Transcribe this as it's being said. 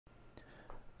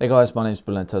Hey guys, my name is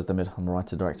Ozdemir. I'm a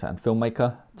writer, director and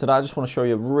filmmaker. Today I just want to show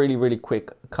you a really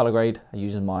quick color grade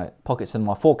using my Pocket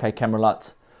Cinema 4K camera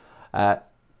LUT.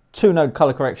 2-node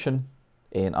color correction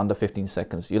in under 15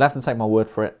 seconds. You'll have to take my word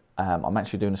for it. I'm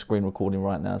actually doing a screen recording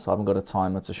right now, so I haven't got a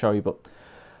timer to show you,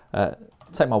 but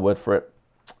take my word for it.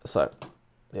 So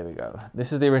there we go.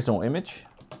 This is the original image.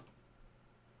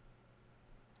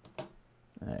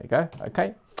 There you go.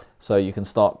 Okay, so you can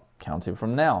start counting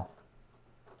from now.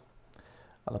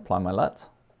 I'll apply my LUT,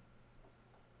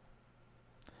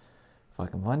 if I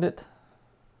can find it.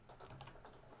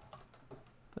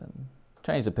 Then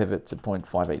change the pivot to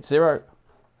 0.580,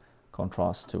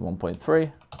 contrast to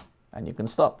 1.3, and you can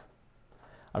stop.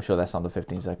 I'm sure that's under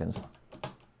 15 seconds.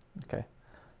 Okay,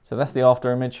 so that's the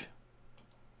after image.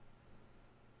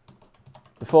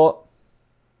 Before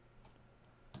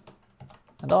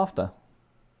and after.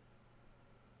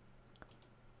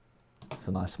 It's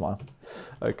a nice smile.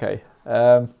 Okay,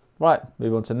 right,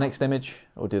 move on to the next image.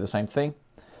 We'll do the same thing.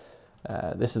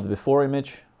 This is the before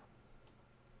image.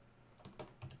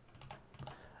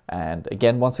 And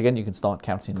again, once again, you can start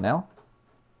counting now.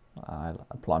 I'll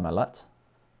apply my LUT.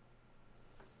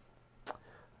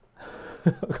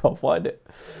 I can't find it.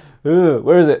 Ugh,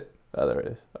 where is it? Oh, there it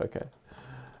is. Okay.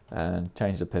 And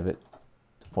change the pivot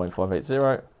to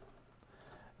 0.580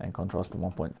 and contrast to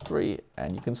 1.3,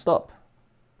 and you can stop.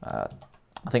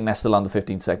 I think that's still under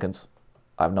 15 seconds.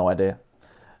 I have no idea.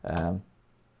 There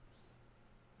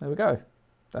we go.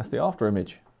 That's the after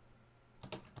image.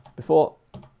 Before,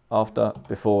 after,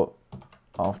 before,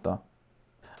 after.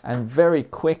 And very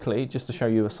quickly, just to show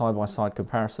you a side-by-side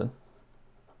comparison.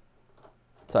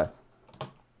 So,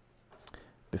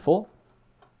 before,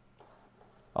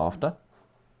 after,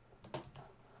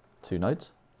 2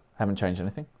 nodes, haven't changed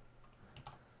anything.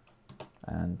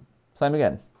 And same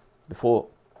again, before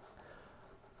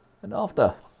and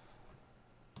after.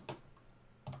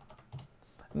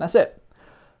 And that's it.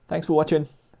 Thanks for watching.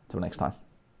 Until next time.